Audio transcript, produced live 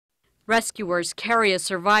Rescuers carry a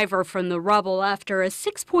survivor from the rubble after a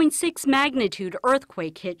 6.6 magnitude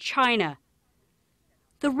earthquake hit China.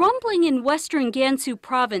 The rumbling in western Gansu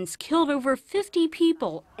province killed over 50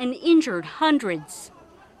 people and injured hundreds.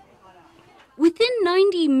 Within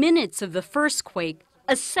 90 minutes of the first quake,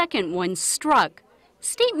 a second one struck.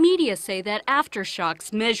 State media say that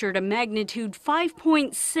aftershocks measured a magnitude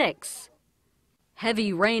 5.6.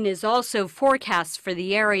 Heavy rain is also forecast for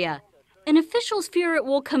the area, and officials fear it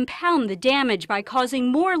will compound the damage by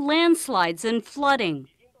causing more landslides and flooding.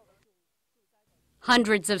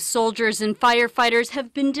 Hundreds of soldiers and firefighters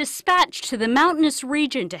have been dispatched to the mountainous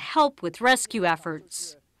region to help with rescue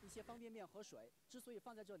efforts.